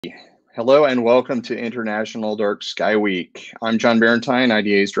Hello and welcome to International Dark Sky Week. I'm John Barentine,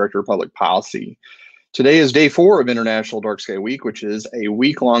 IDA's Director of Public Policy. Today is day 4 of International Dark Sky Week, which is a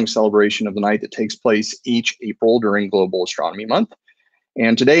week-long celebration of the night that takes place each April during Global Astronomy Month.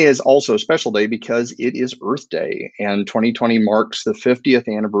 And today is also a special day because it is Earth Day, and 2020 marks the 50th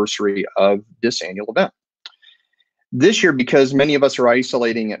anniversary of this annual event. This year, because many of us are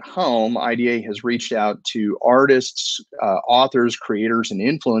isolating at home, IDA has reached out to artists, authors, creators, and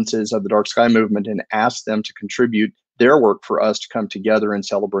influences of the dark sky movement and asked them to contribute their work for us to come together in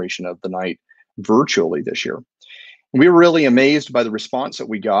celebration of the night virtually this year. We were really amazed by the response that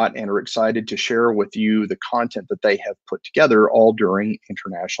we got and are excited to share with you the content that they have put together all during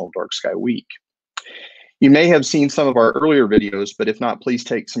International Dark Sky Week. You may have seen some of our earlier videos, but if not, please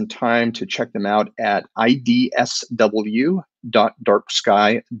take some time to check them out at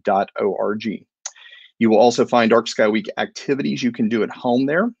idsw.darksky.org. You will also find Dark Sky Week activities you can do at home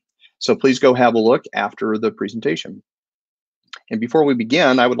there. So please go have a look after the presentation. And before we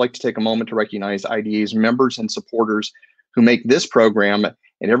begin, I would like to take a moment to recognize IDA's members and supporters who make this program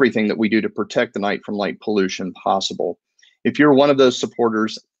and everything that we do to protect the night from light pollution possible. If you're one of those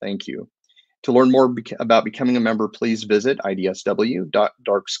supporters, thank you. To learn more about becoming a member, please visit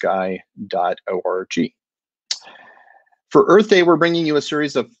idsw.darksky.org. For Earth Day, we're bringing you a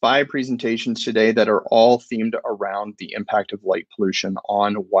series of 5 presentations today that are all themed around the impact of light pollution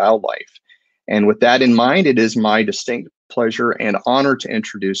on wildlife. And with that in mind, it is my distinct pleasure and honor to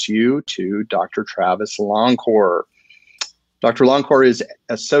introduce you to Dr. Travis Longcore. Dr. Longcore is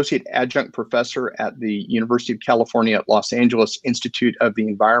Associate Adjunct Professor at the University of California at Los Angeles Institute of the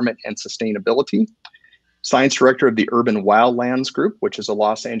Environment and Sustainability, Science Director of the Urban Wildlands Group, which is a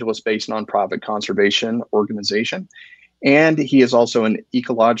Los Angeles-based nonprofit conservation organization, and he is also an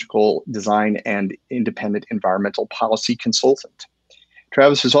ecological design and independent environmental policy consultant.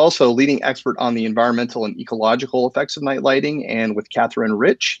 Travis is also a leading expert on the environmental and ecological effects of night lighting, and with Catherine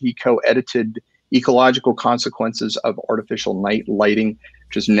Rich, he co-edited Ecological Consequences of Artificial Night Lighting,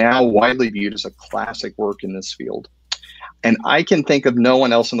 which is now widely viewed as a classic work in this field. And I can think of no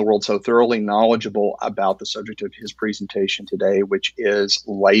one else in the world so thoroughly knowledgeable about the subject of his presentation today, which is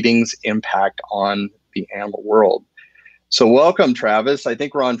lighting's impact on the animal world. So welcome, Travis. I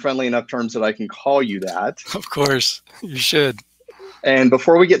think we're on friendly enough terms that I can call you that. Of course, you should. And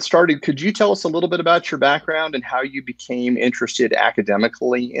before we get started, could you tell us a little bit about your background and how you became interested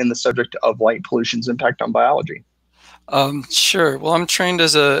academically in the subject of light pollution's impact on biology? Sure. Well, I'm trained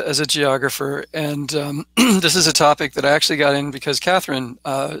as a geographer, and this is a topic that I actually got in because Catherine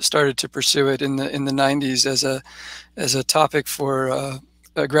started to pursue it in the 90s as a topic for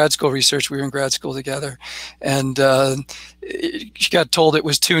grad school research. We were in grad school together, and she got told it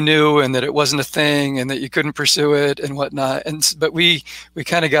was too new and that it wasn't a thing and that you couldn't pursue it and whatnot. But we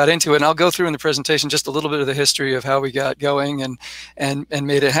kind of got into it, and I'll go through in the presentation just a little bit of the history of how we got going and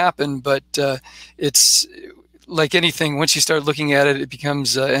made it happen. But it's like anything, once you start looking at it, it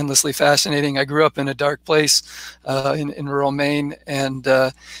becomes endlessly fascinating. I grew up in a dark place in rural Maine, and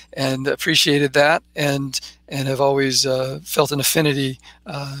appreciated that, and have always felt an affinity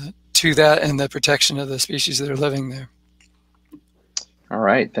to that and the protection of the species that are living there. All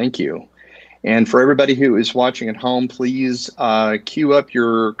right, thank you. And for everybody who is watching at home, please queue up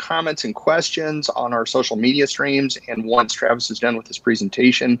your comments and questions on our social media streams. And once Travis is done with his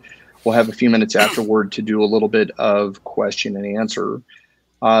presentation, we'll have a few minutes afterward to do a little bit of question and answer.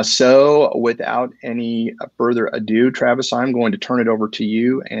 So without any further ado, Travis, I'm going to turn it over to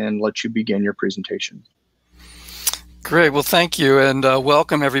you and let you begin your presentation. Great. Well, thank you, and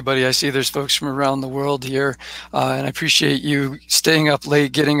welcome everybody. I see there's folks from around the world here, and I appreciate you staying up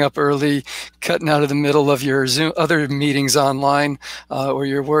late, getting up early, cutting out of the middle of your Zoom, other meetings online, or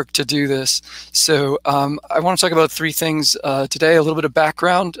your work to do this. So I want to talk about 3 things today, a little bit of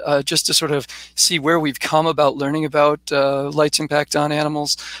background, just to sort of see where we've come about learning about light's impact on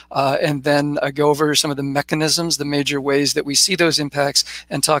animals, and then go over some of the mechanisms, the major ways that we see those impacts,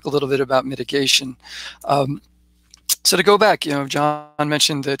 and talk a little bit about mitigation. So to go back, John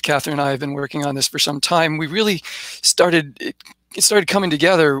mentioned that Catherine and I have been working on this for some time. We really started it started coming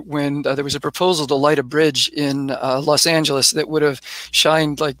together when there was a proposal to light a bridge in Los Angeles that would have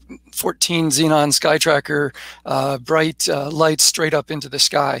shined like 14 xenon sky tracker bright lights straight up into the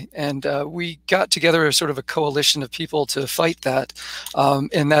sky. And we got together a sort of a coalition of people to fight that.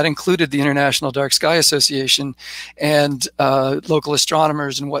 And that included the International Dark Sky Association and local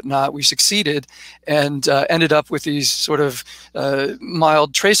astronomers and whatnot. We succeeded and ended up with these sort of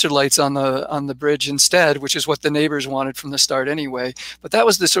mild tracer lights on the bridge instead, which is what the neighbors wanted from the start anyway. anyway. But that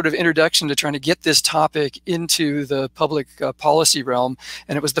was the sort of introduction to trying to get this topic into the public policy realm.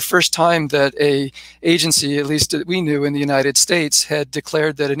 And it was the first time that a agency, at least that we knew in the United States, had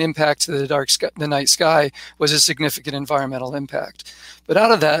declared that an impact to the night sky was a significant environmental impact. But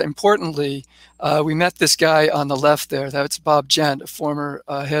out of that, importantly, we met this guy on the left there. That's Bob Gent, a former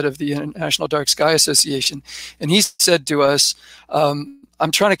head of the International Dark Sky Association. And he said to us,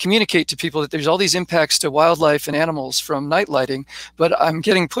 I'm trying to communicate to people that there's all these impacts to wildlife and animals from night lighting, but I'm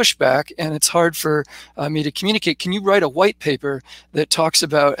getting pushback and it's hard for me to communicate. Can you write a white paper that talks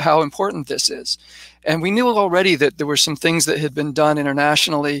about how important this is? And we knew already that there were some things that had been done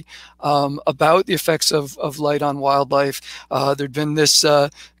internationally about the effects of light on wildlife. There'd been this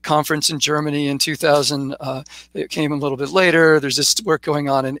conference in Germany in 2000. It came a little bit later. There's this work going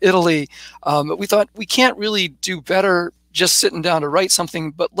on in Italy. But we thought we can't really do better just sitting down to write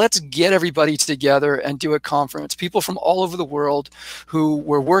something, but let's get everybody together and do a conference. People from all over the world who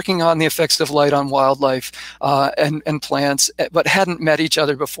were working on the effects of light on wildlife and plants, but hadn't met each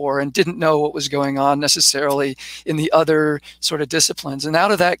other before and didn't know what was going on necessarily in the other sort of disciplines. And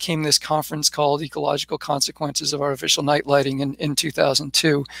out of that came this conference called Ecological Consequences of Artificial Night Lighting in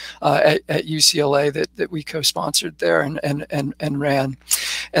 2002 at UCLA that we co-sponsored there and ran.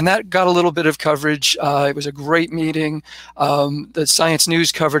 And that got a little bit of coverage. It was a great meeting. The Science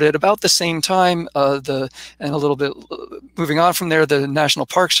News covered it about the same time. And a little bit moving on from there, the National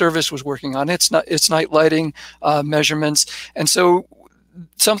Park Service was working on its night lighting measurements. And so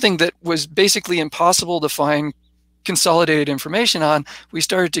something that was basically impossible to find consolidated information on, we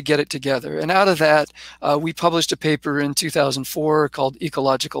started to get it together. And out of that, we published a paper in 2004 called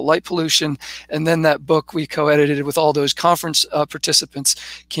Ecological Light Pollution. And then that book we co-edited with all those conference participants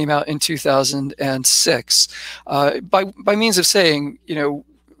came out in 2006. By means of saying, you know,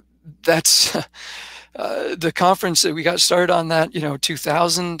 that's the conference that we got started on that,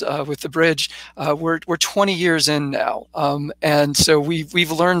 2000 with the bridge. We're 20 years in now, and so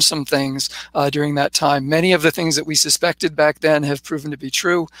we've learned some things during that time. Many of the things that we suspected back then have proven to be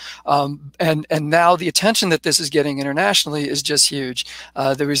true, and now the attention that this is getting internationally is just huge.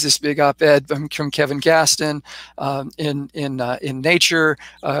 There was this big op-ed from Kevin Gaston in Nature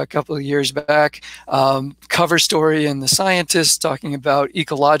a couple of years back, cover story in The Scientist talking about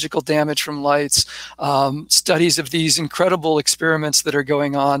ecological damage from lights. Studies of these incredible experiments that are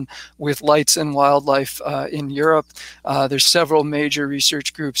going on with lights and wildlife in Europe. There's several major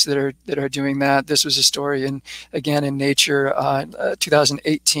research groups that are doing that. This was a story again in Nature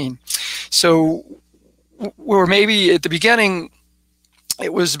 2018. So we're maybe at the beginning,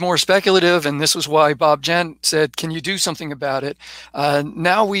 it was more speculative, and this was why Bob Gent said, can you do something about it?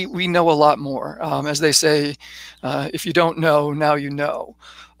 Now we know a lot more. As they say, if you don't know, now you know.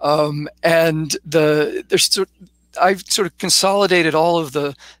 And I've sort of consolidated all of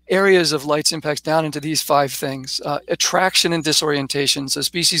the areas of light's impacts down into these 5 things: attraction and disorientation, so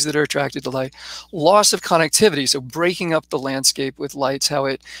species that are attracted to light; loss of connectivity, so breaking up the landscape with lights, how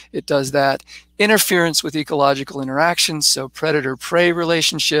it does that; interference with ecological interactions, so predator-prey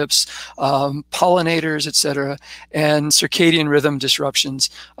relationships, pollinators, etc., and circadian rhythm disruptions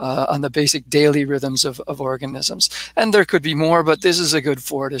on the basic daily rhythms of organisms. And there could be more, but this is a good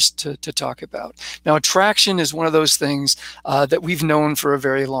for us to talk about. Now, attraction is one of those things that we've known for a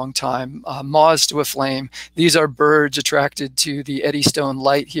very long time. Moths to a flame. These are birds attracted to the Eddystone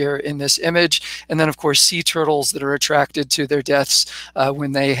light here in this image. And then, of course, sea turtles that are attracted to their deaths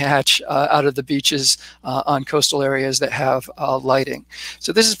when they hatch out of the beaches on coastal areas that have lighting.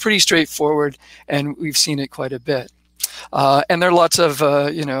 So this is pretty straightforward, and we've seen it quite a bit. And there are lots of,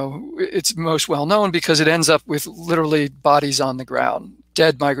 it's most well known because it ends up with literally bodies on the ground: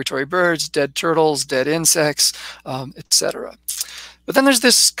 dead migratory birds, dead turtles, dead insects, etc. But then there's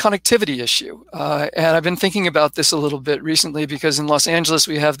this connectivity issue. And I've been thinking about this a little bit recently because in Los Angeles,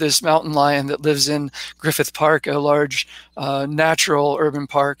 we have this mountain lion that lives in Griffith Park, a large natural urban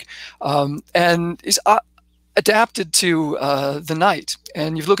park, and is adapted to the night.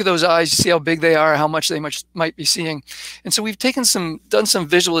 And you look at those eyes, you see how big they are, how much they might be seeing. And so we've done some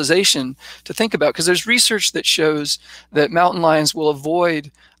visualization to think about, because there's research that shows that mountain lions will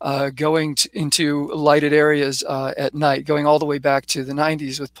avoid going into lighted areas at night, going all the way back to the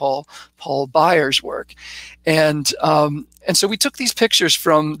 90s with Paul Byers' work. And so we took these pictures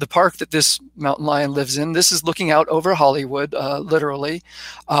from the park that this mountain lion lives in. This is looking out over Hollywood, literally.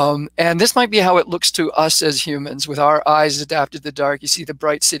 And this might be how it looks to us as humans with our eyes adapted to the dark. You see see the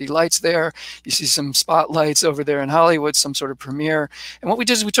bright city lights there. You see some spotlights over there in Hollywood, some sort of premiere. And what we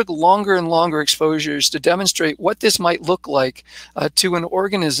did is we took longer and longer exposures to demonstrate what this might look like to an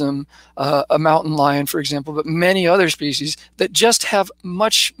organism, a mountain lion, for example, but many other species that just have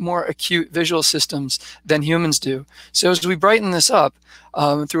much more acute visual systems than humans do. So as we brighten this up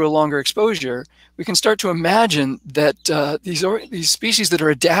through a longer exposure, we can start to imagine that these species that are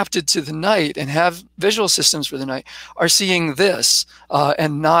adapted to the night and have visual systems for the night are seeing this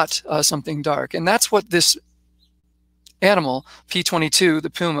and not something dark. And that's what this animal, P22, the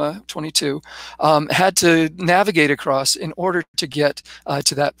puma 22, had to navigate across in order to get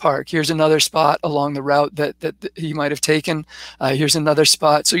to that park. Here's another spot along the route that he might have taken. Here's another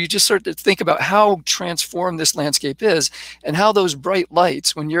spot. So you just start to think about how transformed this landscape is and how those bright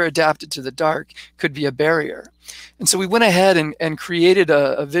lights, when you're adapted to the dark, could be a barrier. And so we went ahead and created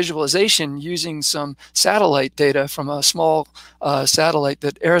a visualization using some satellite data from a small satellite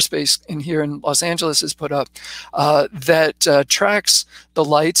that Aerospace here in Los Angeles has put up that tracks the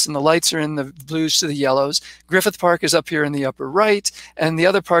lights, and the lights are in the blues to the yellows. Griffith Park is up here in the upper right, and the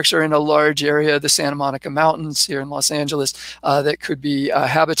other parks are in a large area, the Santa Monica Mountains here in Los Angeles, that could be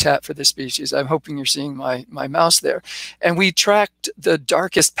habitat for this species. I'm hoping you're seeing my mouse there. And we tracked the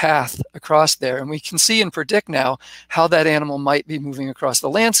darkest path across there, and we can see and predict now how that animal might be moving across the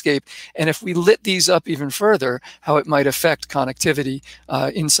landscape, and if we lit these up even further, how it might affect connectivity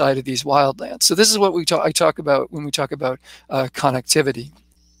inside of these wildlands. So this is what I talk about when we talk about connectivity.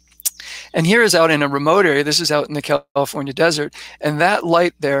 And here is out in a remote area. This is out in the California desert, and that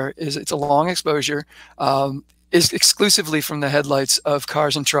light there it's a long exposure. Is exclusively from the headlights of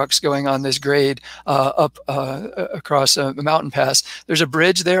cars and trucks going on this grade up across a mountain pass. There's a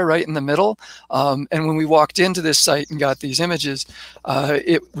bridge there right in the middle. And when we walked into this site and got these images,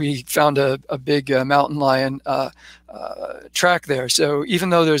 we found a big mountain lion track there. So even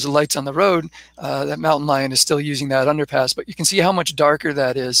though there's lights on the road, that mountain lion is still using that underpass, but you can see how much darker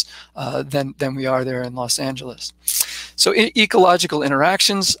that is than we are there in Los Angeles. So ecological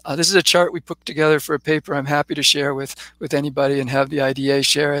interactions, this is a chart we put together for a paper I'm happy to share with anybody and have the IDA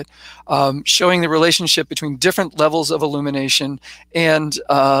share it, showing the relationship between different levels of illumination and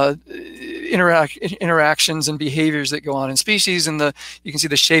interactions and behaviors that go on in species. And you can see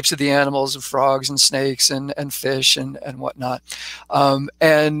the shapes of the animals, of frogs and snakes and fish and whatnot.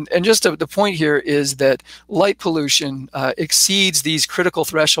 And just the point here is that light pollution exceeds these critical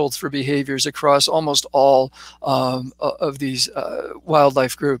thresholds for behaviors across almost all of these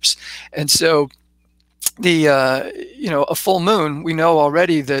wildlife groups. And so a full moon, we know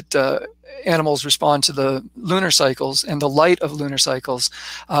already that animals respond to the lunar cycles and the light of lunar cycles,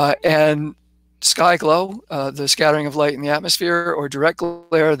 and sky glow, the scattering of light in the atmosphere, or direct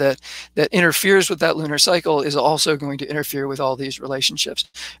glare that interferes with that lunar cycle is also going to interfere with all these relationships.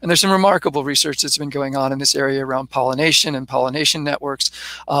 And there's some remarkable research that's been going on in this area around pollination and pollination networks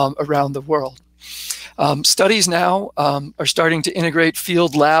around the world. Studies now are starting to integrate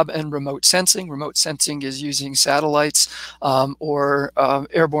field lab and remote sensing. Remote sensing is using satellites or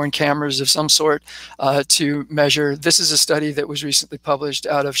airborne cameras of some sort to measure. This is a study that was recently published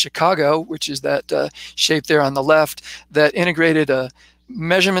out of Chicago, which is that shape there on the left, that integrated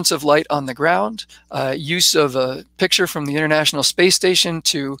measurements of light on the ground, use of a picture from the International Space Station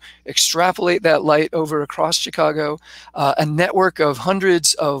to extrapolate that light over across Chicago, a network of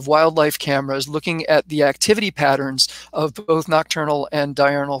hundreds of wildlife cameras looking at the activity patterns of both nocturnal and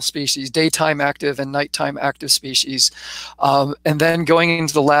diurnal species, daytime active and nighttime active species, and then going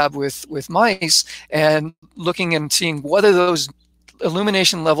into the lab with mice and looking and seeing whether those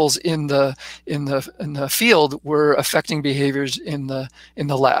illumination levels in the field were affecting behaviors in the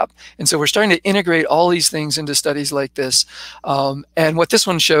lab. And so we're starting to integrate all these things into studies like this. And what this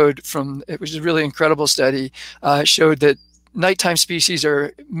one showed it was a really incredible study, showed that nighttime species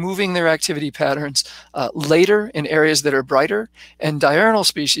are moving their activity patterns later in areas that are brighter, and diurnal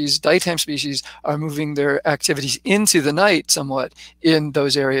species, daytime species, are moving their activities into the night somewhat in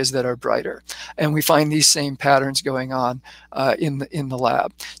those areas that are brighter. And we find these same patterns going on in the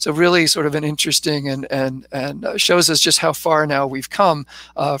lab. So really sort of an interesting and shows us just how far now we've come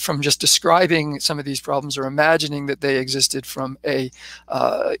from just describing some of these problems or imagining that they existed from a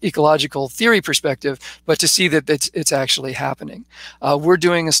ecological theory perspective, but to see that it's actually happening. We're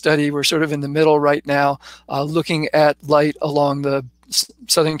doing a study, we're sort of in the middle right now, looking at light along the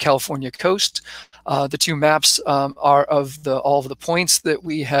Southern California coast. The two maps are of all of the points that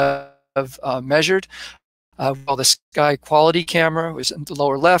we have measured. While the sky quality camera was in the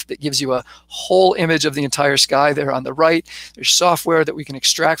lower left, that gives you a whole image of the entire sky there on the right. There's software that we can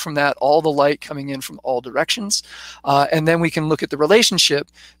extract from that, all the light coming in from all directions. And then we can look at the relationship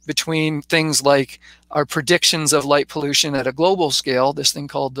between things like our predictions of light pollution at a global scale, this thing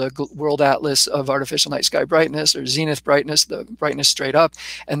called the World Atlas of Artificial Night Sky Brightness, or zenith brightness, the brightness straight up,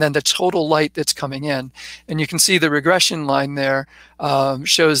 and then the total light that's coming in. And you can see the regression line there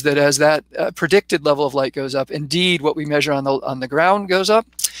shows that as that predicted level of light goes up, indeed what we measure on the ground goes up.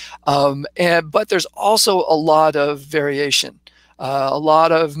 But there's also a lot of variation. A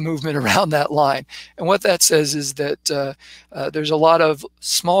lot of movement around that line. And what that says is that there's a lot of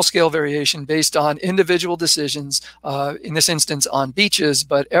small scale variation based on individual decisions, in this instance on beaches,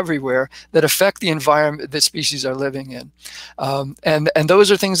 but everywhere, that affect the environment that species are living in. And those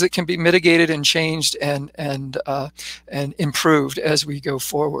are things that can be mitigated and changed and improved as we go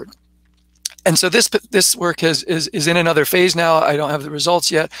forward. And so this work is in another phase now. I don't have the results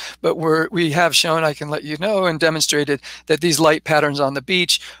yet, but we have shown, I can let you know, and demonstrated that these light patterns on the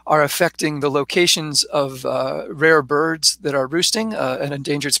beach are affecting the locations of rare birds that are roosting, an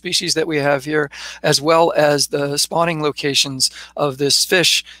endangered species that we have here, as well as the spawning locations of this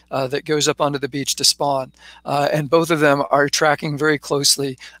fish that goes up onto the beach to spawn. And both of them are tracking very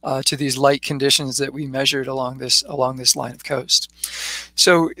closely to these light conditions that we measured along this line of coast.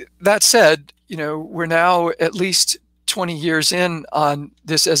 So that said, we're now at least 20 years in on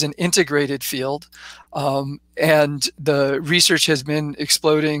this as an integrated field. And the research has been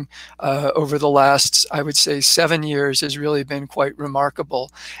exploding over the last, I would say, 7 years has really been quite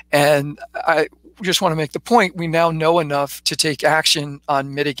remarkable. And I just want to make the point, we now know enough to take action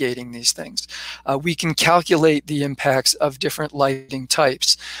on mitigating these things. We can calculate the impacts of different lighting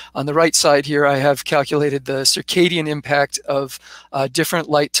types. On the right side here, I have calculated the circadian impact of different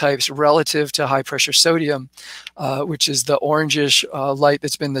light types relative to high pressure sodium, which is the orangish light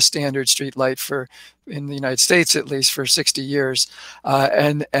that's been the standard street light in the United States, at least for 60 years.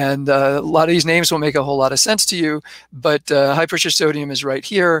 And a lot of these names won't make a whole lot of sense to you, but high pressure sodium is right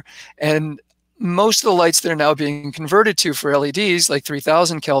here. And most of the lights that are now being converted to for LEDs, like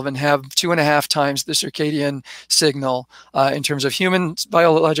 3000 Kelvin, have 2.5 times the circadian signal in terms of human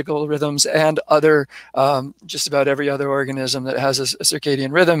biological rhythms, and other, just about every other organism that has a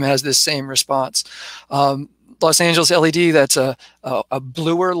circadian rhythm has this same response. Los Angeles LED, that's a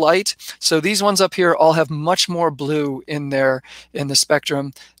bluer light. So these ones up here all have much more blue in the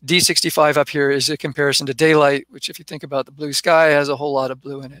spectrum. D65 up here is a comparison to daylight, which, if you think about the blue sky, has a whole lot of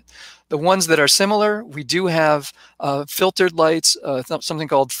blue in it. The ones that are similar, we do have filtered lights, something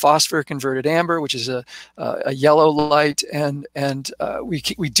called phosphor converted amber, which is a yellow light, and we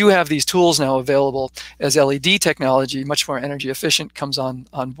do have these tools now available as LED technology, much more energy efficient, comes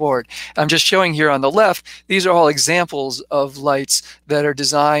on board. I'm just showing here on the left, these are all examples of lights that are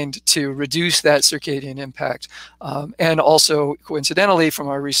designed to reduce that circadian impact, and also coincidentally from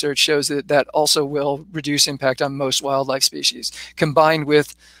our research shows that also will reduce impact on most wildlife species, combined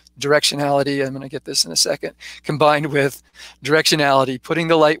with directionality. I'm going to get this in a second. Combined with directionality, putting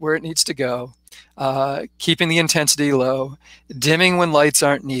the light where it needs to go, keeping the intensity low, dimming when lights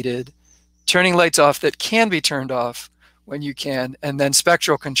aren't needed, turning lights off that can be turned off when you can, and then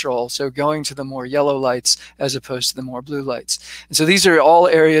spectral control, so going to the more yellow lights as opposed to the more blue lights. And so these are all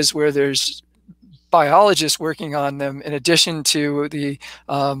areas where there's biologists working on them, in addition to the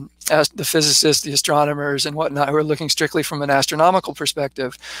physicists, the astronomers, and whatnot, who are looking strictly from an astronomical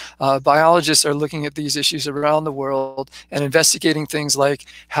perspective. Biologists are looking at these issues around the world and investigating things like,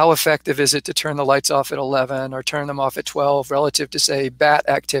 how effective is it to turn the lights off at 11 or turn them off at 12 relative to, say, bat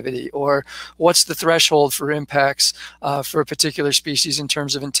activity, or what's the threshold for impacts for a particular species in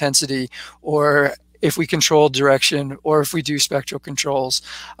terms of intensity, or if we control direction, or if we do spectral controls,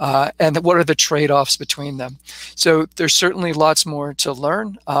 and what are the trade-offs between them. So there's certainly lots more to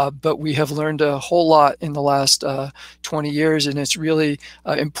learn, but we have learned a whole lot in the last 20 years, and it's really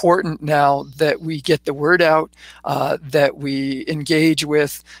important now that we get the word out, that we engage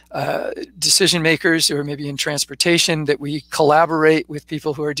with decision makers who are maybe in transportation, that we collaborate with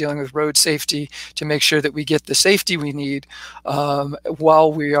people who are dealing with road safety to make sure that we get the safety we need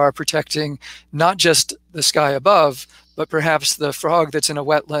while we are protecting not just the sky above, but perhaps the frog that's in a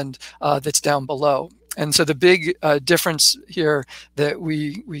wetland that's down below. And so the big difference here that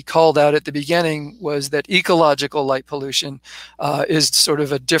we called out at the beginning was that ecological light pollution is sort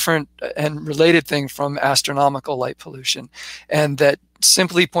of a different and related thing from astronomical light pollution, and that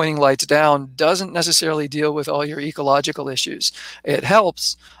simply pointing lights down doesn't necessarily deal with all your ecological issues. It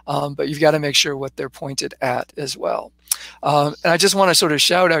helps, but you've got to make sure what they're pointed at as well. And I just want to sort of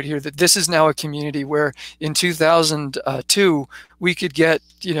shout out here that this is now a community where in 2002, we could get,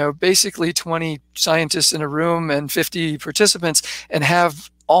 basically 20 scientists in a room and 50 participants and have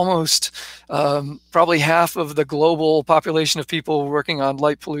almost probably half of the global population of people working on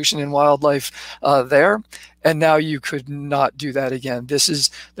light pollution and wildlife there. And now you could not do that again.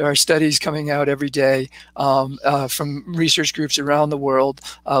 There are studies coming out every day from research groups around the world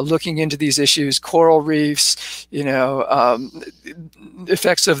looking into these issues, coral reefs,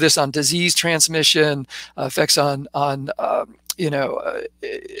 effects of this on disease transmission, effects on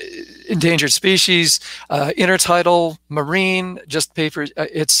endangered species, intertidal, marine, just papers.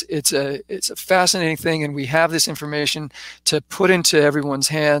 It's a fascinating thing, and we have this information to put into everyone's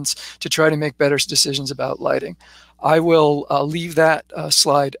hands to try to make better decisions about lighting. I will leave that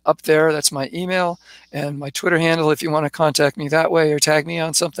slide up there. That's my email and my Twitter handle if you want to contact me that way or tag me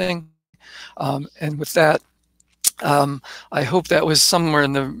on something. And with that, I hope that was somewhere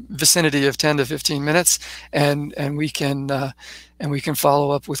in the vicinity of 10 to 15 minutes, and we can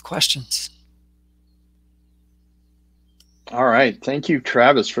follow up with questions. All right, thank you,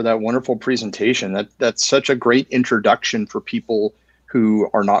 Travis, for that wonderful presentation. That's such a great introduction for people who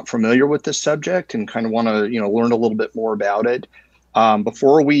are not familiar with this subject and kind of want to learn a little bit more about it.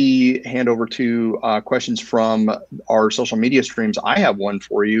 Before we hand over to questions from our social media streams, I have one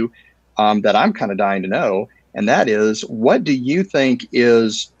for you that I'm kind of dying to know. And that is, what do you think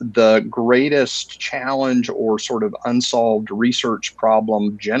is the greatest challenge or sort of unsolved research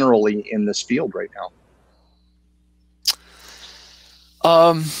problem generally in this field right now?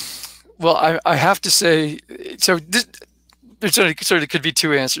 Well, I have to say, so there sort of could be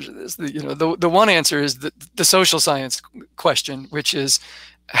two answers to this. The one answer is the social science question, which is,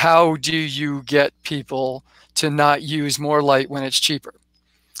 how do you get people to not use more light when it's cheaper?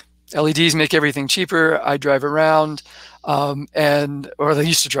 LEDs make everything cheaper. I drive around, or they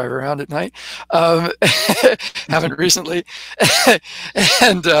used to drive around at night. Haven't recently,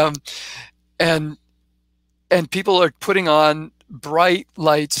 and people are putting on bright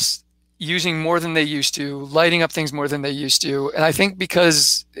lights, using more than they used to, lighting up things more than they used to. And I think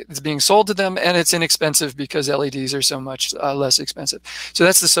because it's being sold to them and it's inexpensive because LEDs are so much less expensive. So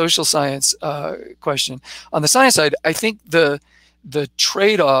that's the social science question. On the science side, I think the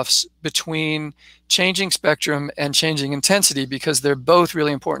trade-offs between changing spectrum and changing intensity, because they're both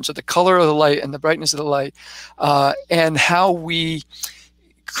really important. So the color of the light and the brightness of the light, and how we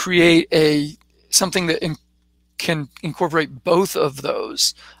create something that can incorporate both of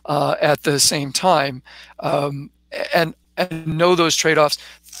those at the same time, and know those trade-offs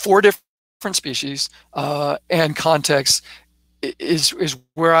for different species and contexts is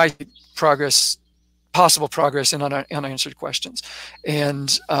where I possible progress in unanswered questions.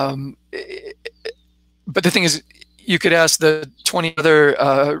 And but the thing is, you could ask the 20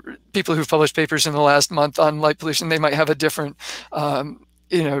 other people who've published papers in the last month on light pollution. They might have a different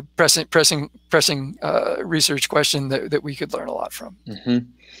pressing research question that we could learn a lot from. Mm-hmm.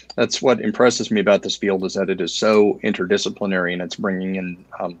 That's what impresses me about this field, is that it is so interdisciplinary and it's bringing in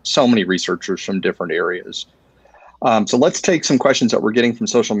so many researchers from different areas. So let's take some questions that we're getting from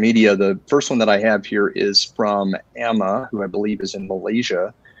social media. The first one that I have here is from Emma, who I believe is in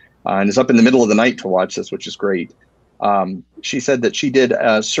Malaysia, and is up in the middle of the night to watch this, which is great. She said that she did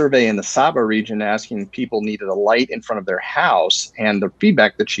a survey in the Sabah region asking if people needed a light in front of their house, and the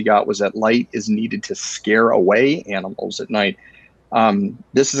feedback that she got was that light is needed to scare away animals at night.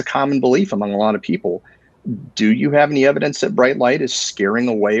 This is a common belief among a lot of people. Do you have any evidence that bright light is scaring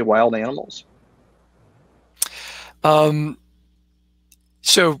away wild animals?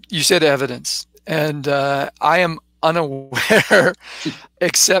 So you said evidence, and I am unaware,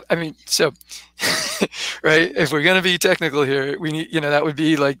 except, right, if we're going to be technical here, we need, that would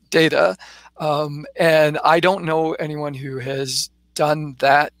be like data. And I don't know anyone who has done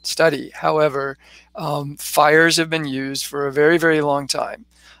that study. However, fires have been used for a very, very long time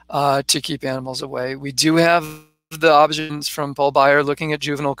to keep animals away. We do have the observations from Paul Beyer looking at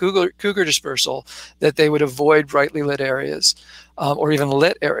juvenile cougar dispersal that they would avoid brightly lit areas or even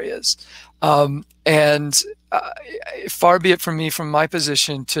lit areas. And far be it from me, from my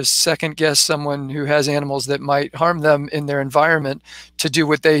position, to second guess someone who has animals that might harm them in their environment to do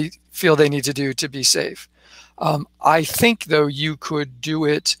what they feel they need to do to be safe. I think, though, you could do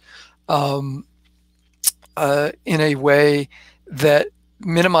it in a way that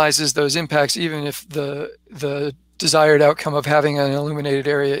minimizes those impacts, even if the desired outcome of having an illuminated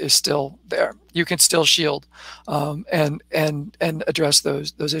area is still there. You can still shield and address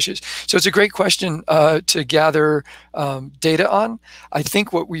those issues. So it's a great question to gather data on. I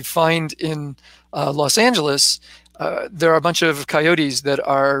think what we find in Los Angeles, there are a bunch of coyotes that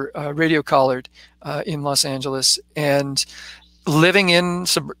are radio collared in Los Angeles and living in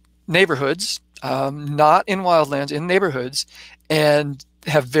neighborhoods, not in wildlands, in neighborhoods, and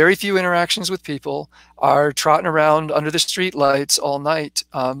have very few interactions with people, are trotting around under the street lights all night.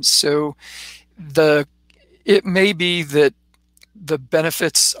 So it may be that the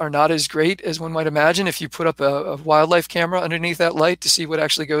benefits are not as great as one might imagine if you put up a wildlife camera underneath that light to see what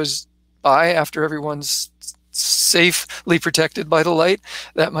actually goes by after everyone's safely protected by the light.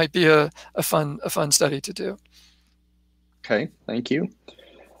 That might be a fun study to do. Okay, thank you.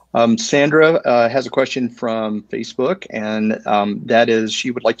 Sandra has a question from Facebook, and that is, she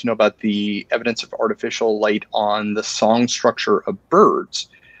would like to know about the evidence of artificial light on the song structure of birds.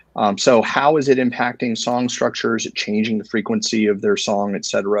 So how is it impacting song structure? Is it changing the frequency of their song, et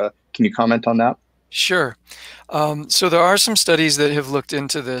cetera? Can you comment on that? Sure. So there are some studies that have looked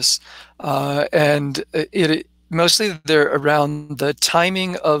into this, and mostly they're around the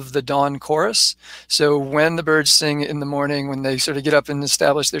timing of the dawn chorus. So when the birds sing in the morning, when they sort of get up and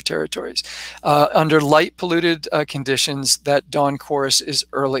establish their territories. Under light polluted conditions, that dawn chorus is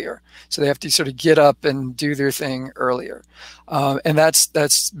earlier. So they have to sort of get up and do their thing earlier. And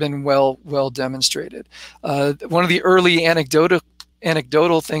that's been well demonstrated. One of the early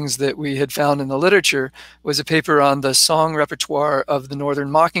anecdotal things that we had found in the literature was a paper on the song repertoire of the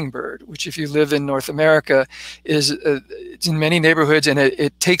northern mockingbird, which, if you live in North America, is it's in many neighborhoods, and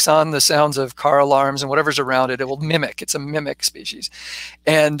it takes on the sounds of car alarms and whatever's around it. It will mimic. It's a mimic species.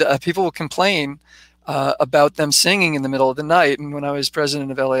 And people will complain about them singing in the middle of the night. And when I was president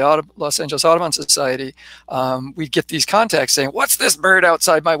of Los Angeles Audubon Society, we'd get these contacts saying, "What's this bird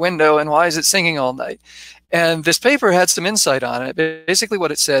outside my window, and why is it singing all night?" And this paper had some insight on it. Basically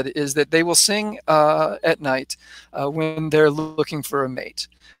what it said is that they will sing at night when they're looking for a mate.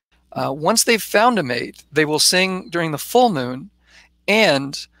 Once they've found a mate, they will sing during the full moon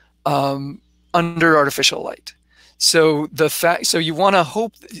and under artificial light. So so you want to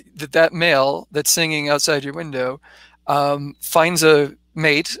hope that male that's singing outside your window finds a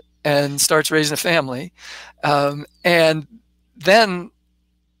mate and starts raising a family, and then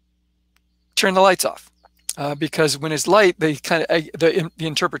turn the lights off. Because when it's light, they kind of the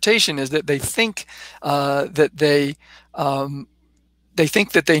interpretation is that they think that they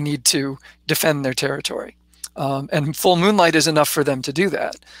think that they need to defend their territory, and full moonlight is enough for them to do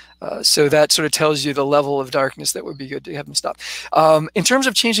that. So that sort of tells you the level of darkness that would be good to have them stop. In terms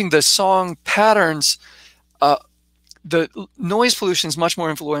of changing the song patterns, the noise pollution is much more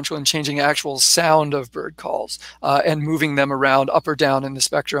influential in changing actual sound of bird calls and moving them around up or down in the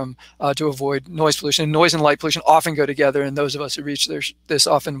spectrum to avoid noise pollution. Noise and light pollution often go together, and those of us who reach this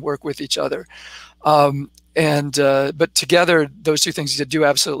often work with each other. But together, those two things do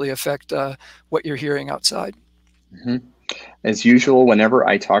absolutely affect what you're hearing outside. Mm-hmm. As usual, whenever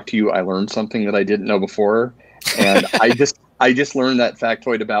I talk to you, I learn something that I didn't know before, and I just learned that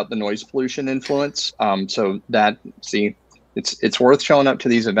factoid about the noise pollution influence. So it's worth showing up to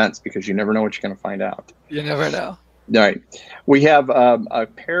these events because you never know what you're going to find out. You never know. All right. We have a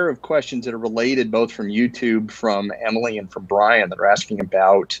pair of questions that are related, both from YouTube, from Emily, and from Brian, that are asking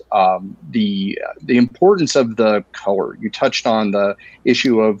about the importance of the color. You touched on the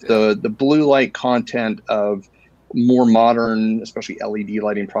issue of the blue light content of more modern, especially LED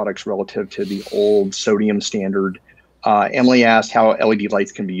lighting products relative to the old sodium standard. Emily asked how LED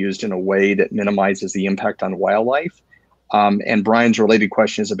lights can be used in a way that minimizes the impact on wildlife. And Brian's related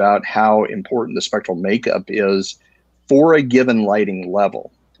question is about how important the spectral makeup is for a given lighting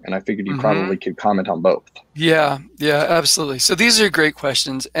level. And I figured you probably could comment on both. Yeah, absolutely. So these are great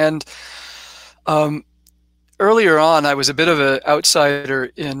questions. And earlier on, I was a bit of an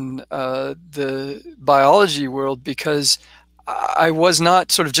outsider in the biology world because I was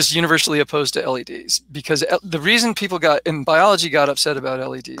not sort of just universally opposed to LEDs, because the reason people in biology got upset about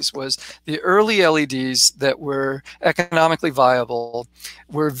LEDs was the early LEDs that were economically viable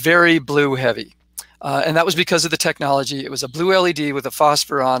were very blue heavy. And that was because of the technology. It was a blue LED with a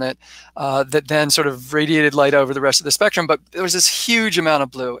phosphor on it that then sort of radiated light over the rest of the spectrum. But there was this huge amount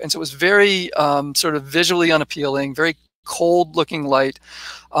of blue. And so it was very sort of visually unappealing, very cold looking light.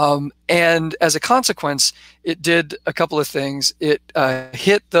 And as a consequence, it did a couple of things. It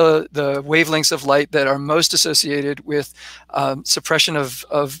hit the wavelengths of light that are most associated with suppression of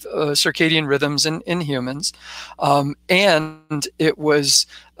circadian rhythms in humans. And it was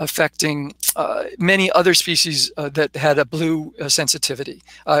affecting many other species that had a blue sensitivity,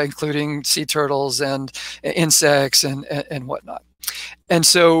 including sea turtles and insects and whatnot. And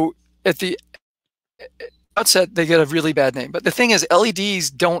so at the outset, they get a really bad name. But the thing is, LEDs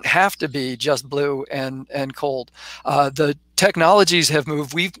don't have to be just blue and cold. The technologies have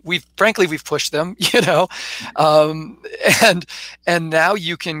moved. Frankly we've pushed them, and now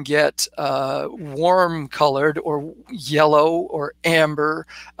you can get warm colored or yellow or amber,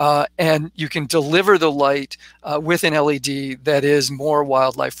 and you can deliver the light with an LED that is more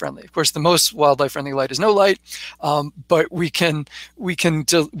wildlife friendly. Of course, the most wildlife friendly light is no light, but we can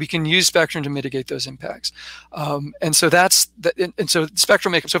use spectrum to mitigate those impacts. And so that's and so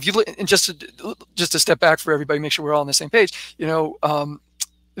spectral makeup. So if you look, and just to step back for everybody, make sure we're all on the same page.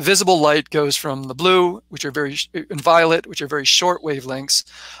 Visible light goes from the blue, which are and violet, which are very short wavelengths,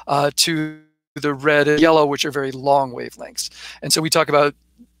 to the red and yellow, which are very long wavelengths. And so we talk about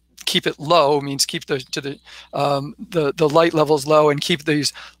keep it low means keep the light levels low and keep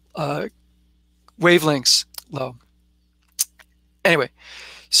these wavelengths low. Anyway,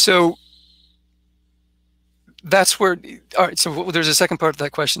 so that's where. All right. So there's a second part of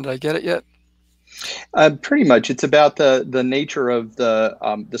that question. Did I get it yet? Pretty much. It's about the nature of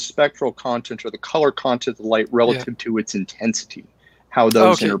the spectral content or the color content of the light relative to its intensity, how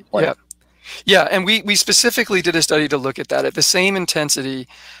those interplay. Yeah, and we specifically did a study to look at that. At the same intensity,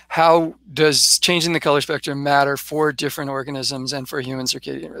 how does changing the color spectrum matter for different organisms and for human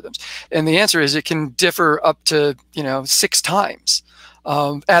circadian rhythms? And the answer is it can differ up to 6 times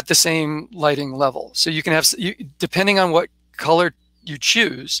at the same lighting level. So you can have, depending on what color you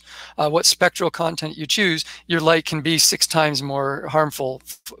choose, what spectral content you choose, your light can be 6 times more harmful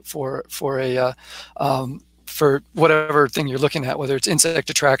for whatever thing you're looking at, whether it's insect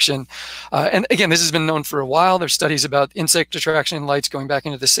attraction. And again, this has been known for a while. There's studies about insect attraction in lights going back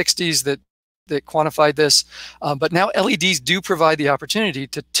into the 60s that quantified this. But now LEDs do provide the opportunity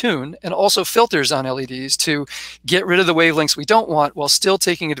to tune, and also filters on LEDs to get rid of the wavelengths we don't want while still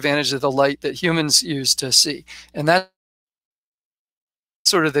taking advantage of the light that humans use to see. And that's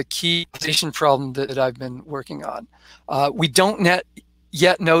sort of the key problem that I've been working on. We don't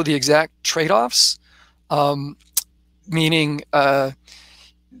yet know the exact trade-offs, meaning that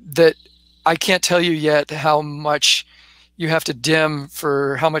I can't tell you yet how much you have to dim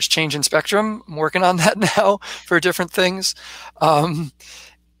for how much change in spectrum. I'm working on that now for different things. And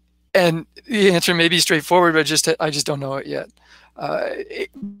the answer may be straightforward, but I just don't know it yet.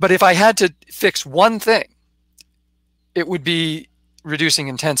 But if I had to fix one thing, it would be reducing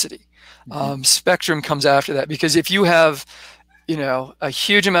intensity. Spectrum comes after that, because if you have, a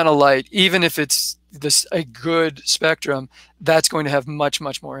huge amount of light, even if it's a good spectrum, that's going to have much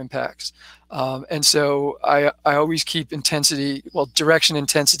more impacts. And so I always keep intensity, direction,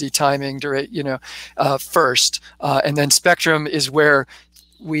 intensity, timing, first, and then spectrum is where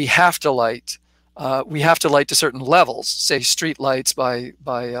we have to light. We have to light to certain levels, say street lights by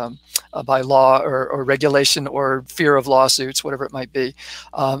law or regulation or fear of lawsuits, whatever it might be.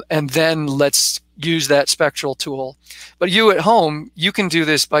 And then let's use that spectral tool. But you at home, you can do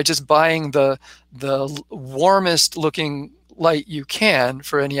this by just buying the warmest looking light you can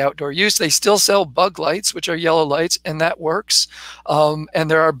for any outdoor use. They still sell bug lights, which are yellow lights, and that works. And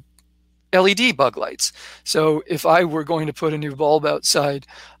there are LED bug lights. So if I were going to put a new bulb outside,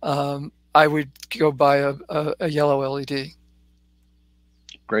 I would go buy a yellow LED.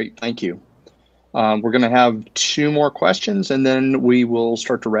 Great, thank you. We're going to have 2 more questions, and then we will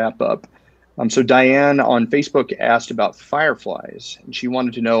start to wrap up. So Diane on Facebook asked about fireflies, and she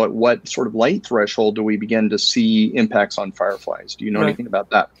wanted to know at what sort of light threshold do we begin to see impacts on fireflies? Do you know anything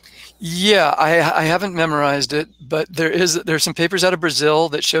about that? Yeah, I haven't memorized it, but there's some papers out of Brazil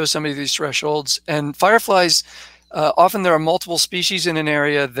that show some of these thresholds. And fireflies, often there are multiple species in an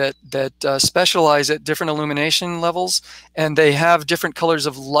area that specialize at different illumination levels, and they have different colors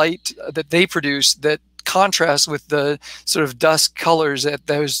of light that they produce that contrast with the sort of dusk colors at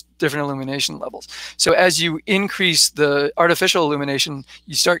those different illumination levels. So as you increase the artificial illumination,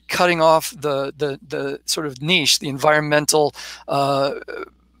 you start cutting off the sort of niche, the environmental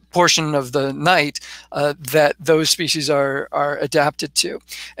portion of the night that those species are adapted to.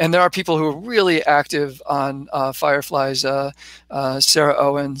 And there are people who are really active on fireflies. Sarah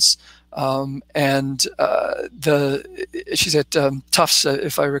Owens and she's at Tufts,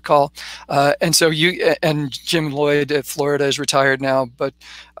 if I recall. And so and Jim Lloyd at Florida is retired now, but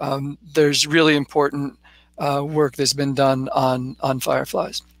there's really important work that's been done on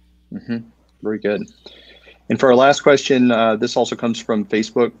fireflies. Mm-hmm. Very good. And for our last question, this also comes from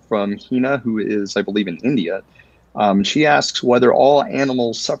Facebook from Hina, who is, I believe, in India. She asks whether all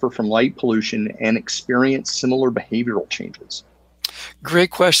animals suffer from light pollution and experience similar behavioral changes.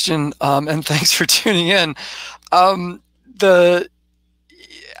 Great question, and thanks for tuning in. The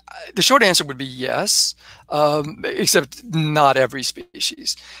short answer would be yes, except not every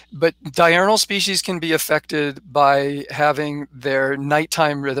species. But diurnal species can be affected by having their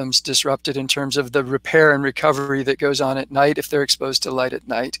nighttime rhythms disrupted in terms of the repair and recovery that goes on at night if they're exposed to light at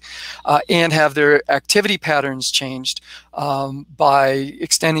night, and have their activity patterns changed by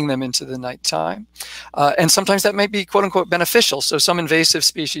extending them into the nighttime. And sometimes that might be quote unquote beneficial. So some invasive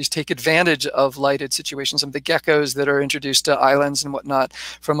species take advantage of lighted situations. Some of the geckos that are introduced to islands and whatnot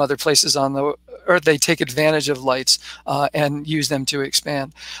from other places on the Earth, they take advantage of lights and use them to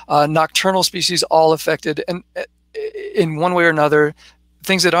expand. Nocturnal species all affected, and in one way or another.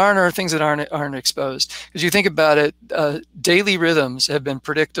 Things that aren't are things that aren't exposed. Because you think about it, daily rhythms have been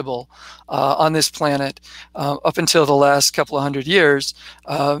predictable on this planet up until the last couple of hundred years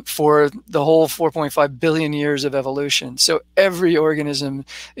for the whole 4.5 billion years of evolution. So every organism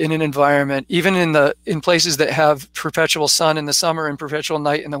in an environment, even in places that have perpetual sun in the summer and perpetual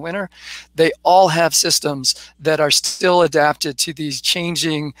night in the winter, they all have systems that are still adapted to these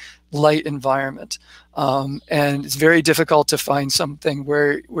changing light environment. And it's very difficult to find something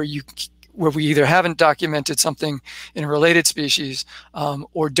where we either haven't documented something in a related species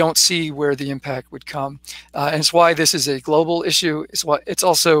or don't see where the impact would come. And it's why this is a global issue. It's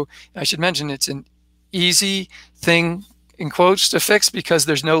also, I should mention, it's an easy thing in quotes to fix because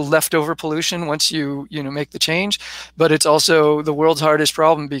there's no leftover pollution once you make the change. But it's also the world's hardest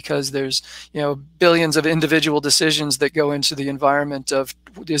problem because there's billions of individual decisions that go into the environment of,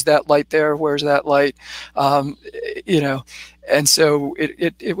 is that light there, where's that light, and so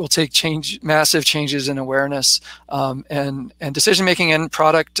it will take massive changes in awareness and decision making and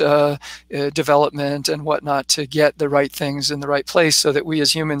product development and whatnot to get the right things in the right place so that we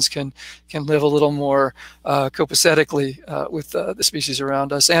as humans can live a little more copacetically with the species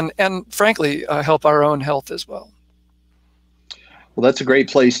around us and frankly help our own health as well. Well, that's a great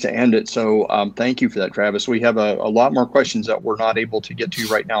place to end it. So thank you for that, Travis. We have a lot more questions that we're not able to get to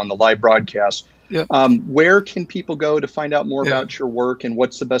right now in the live broadcast. Yeah. Where can people go to find out more about your work, and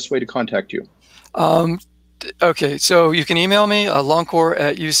what's the best way to contact you? Okay, so you can email me,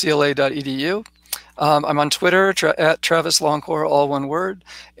 longcore@ucla.edu. I'm on Twitter at Travis Longcore, all one word.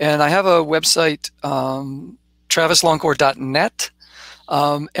 And I have a website, travislongcore.net.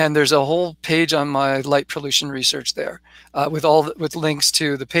 And there's a whole page on my light pollution research there with links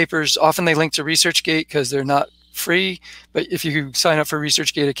to the papers. Often they link to ResearchGate because they're not free, but if you sign up for a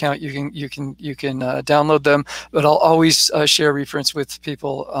ResearchGate account, you can download them. But I'll always share reprints with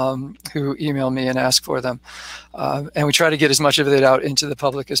people who email me and ask for them, and we try to get as much of it out into the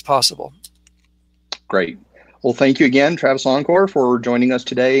public as possible. Great. Well, thank you again, Travis Longcore, for joining us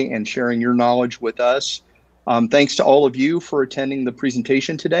today and sharing your knowledge with us. Thanks to all of you for attending the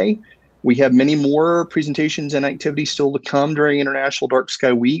presentation today. We have many more presentations and activities still to come during International Dark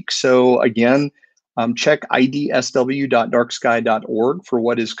Sky Week. So again, check idsw.darksky.org for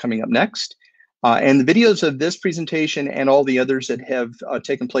what is coming up next. And the videos of this presentation and all the others that have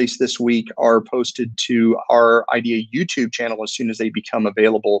taken place this week are posted to our IDA YouTube channel as soon as they become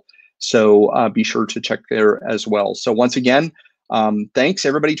available. So be sure to check there as well. So once again, thanks.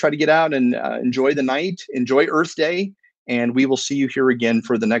 Everybody try to get out and enjoy the night, enjoy Earth Day, and we will see you here again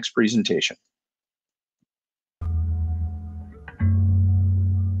for the next presentation.